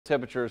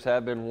temperatures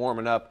have been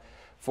warming up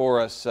for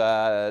us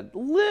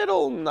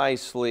little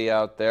nicely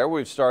out there.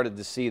 We've started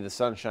to see the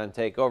sunshine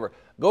take over.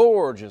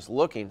 Gorgeous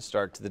looking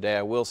start to the day,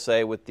 I will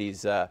say, with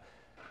these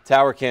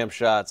tower cam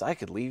shots. I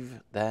could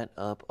leave that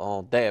up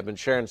all day. I've been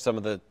sharing some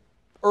of the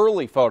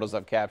early photos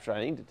I've captured.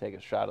 I need to take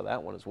a shot of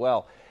that one as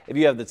well. If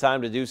you have the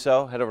time to do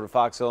so, head over to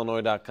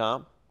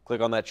foxillinois.com.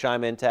 Click on that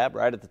Chime In tab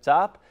right at the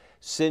top.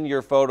 Send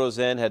your photos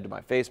in. Head to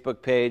my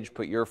Facebook page.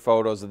 Put your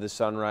photos of the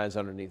sunrise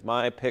underneath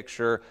my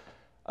picture.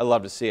 I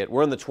love to see it.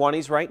 We're in the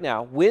 20s right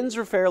now. Winds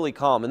are fairly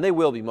calm, and they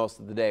will be most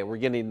of the day. We're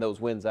getting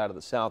those winds out of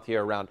the south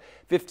here around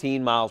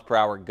 15 miles per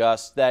hour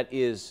gusts. That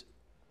is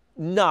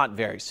not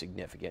very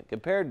significant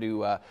compared to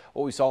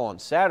what we saw on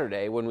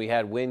Saturday when we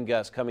had wind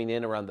gusts coming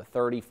in around the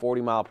 30,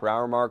 40 mile per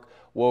hour mark.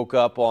 Woke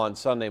up on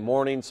Sunday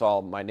morning,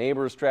 saw my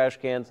neighbor's trash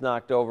cans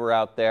knocked over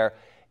out there.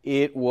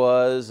 It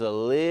was a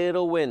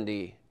little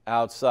windy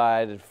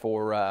outside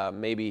for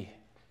maybe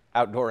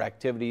outdoor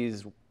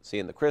activities,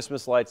 seeing the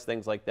Christmas lights,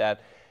 things like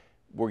that.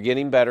 We're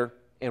getting better,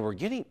 and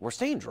we're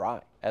staying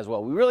dry as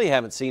well. We really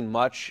haven't seen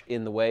much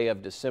in the way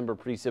of December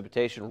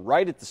precipitation.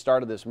 Right at the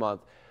start of this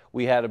month,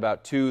 we had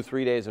about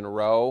 2-3 days in a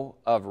row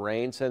of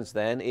rain. Since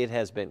then, it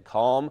has been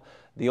calm.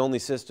 The only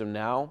system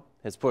now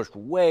has pushed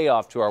way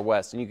off to our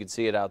west, and you can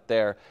see it out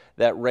there.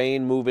 That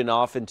rain moving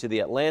off into the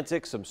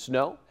Atlantic, some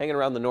snow hanging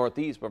around the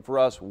northeast, but for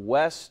us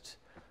west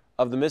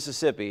of the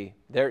Mississippi,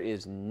 there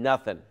is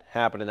nothing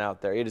happening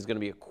out there. It is going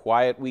to be a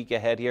quiet week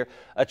ahead here,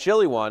 a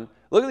chilly one.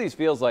 Look at these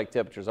feels-like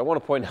temperatures. I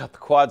want to point out the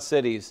Quad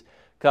Cities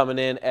coming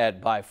in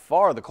at by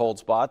far the cold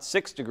spot,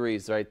 6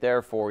 degrees right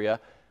there for you.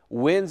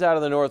 Winds out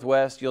of the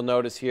northwest, you'll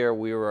notice here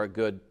we were a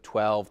good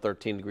 12,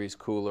 13 degrees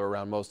cooler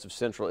around most of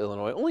central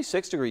Illinois. Only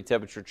 6-degree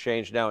temperature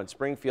change now in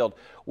Springfield.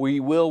 We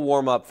will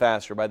warm up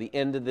faster. By the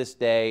end of this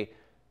day,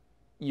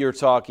 you're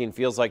talking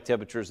feels like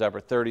temperatures upper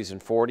 30s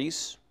and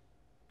 40s.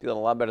 Feeling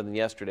a lot better than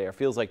yesterday. Our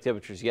feels like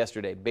temperatures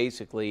yesterday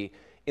basically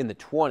in the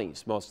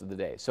 20s most of the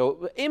day.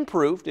 So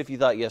improved if you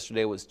thought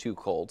yesterday was too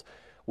cold.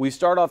 We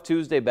start off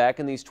Tuesday back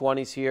in these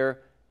 20s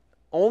here,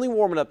 only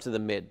warming up to the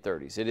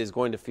mid-30s. It is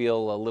going to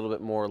feel a little bit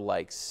more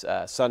like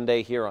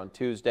Sunday here on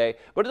Tuesday,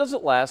 but it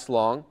doesn't last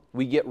long.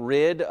 We get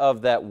rid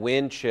of that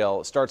wind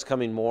chill. It starts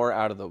coming more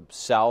out of the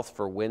south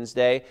for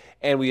Wednesday,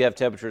 and we have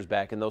temperatures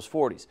back in those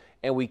 40s.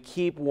 And we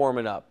keep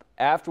warming up.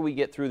 After we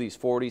get through these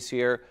 40s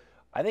here,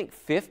 I think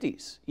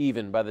 50s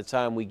even by the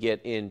time we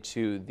get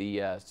into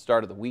the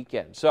start of the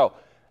weekend. So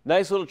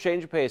nice little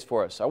change of pace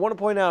for us. I want to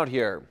point out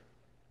here,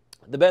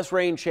 the best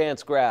rain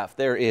chance graph,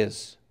 there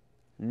is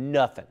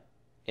nothing.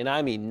 And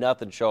I mean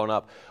nothing showing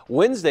up.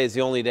 Wednesday is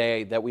the only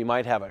day that we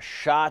might have a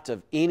shot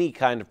of any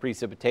kind of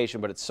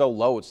precipitation, but it's so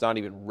low it's not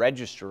even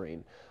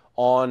registering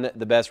on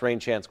the best rain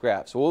chance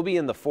graph. So we'll be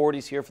in the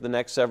 40s here for the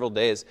next several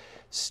days,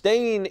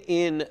 staying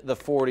in the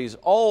 40s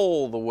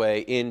all the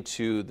way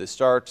into the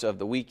start of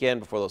the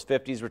weekend before those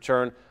 50s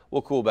return.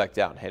 We'll cool back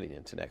down heading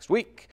into next week.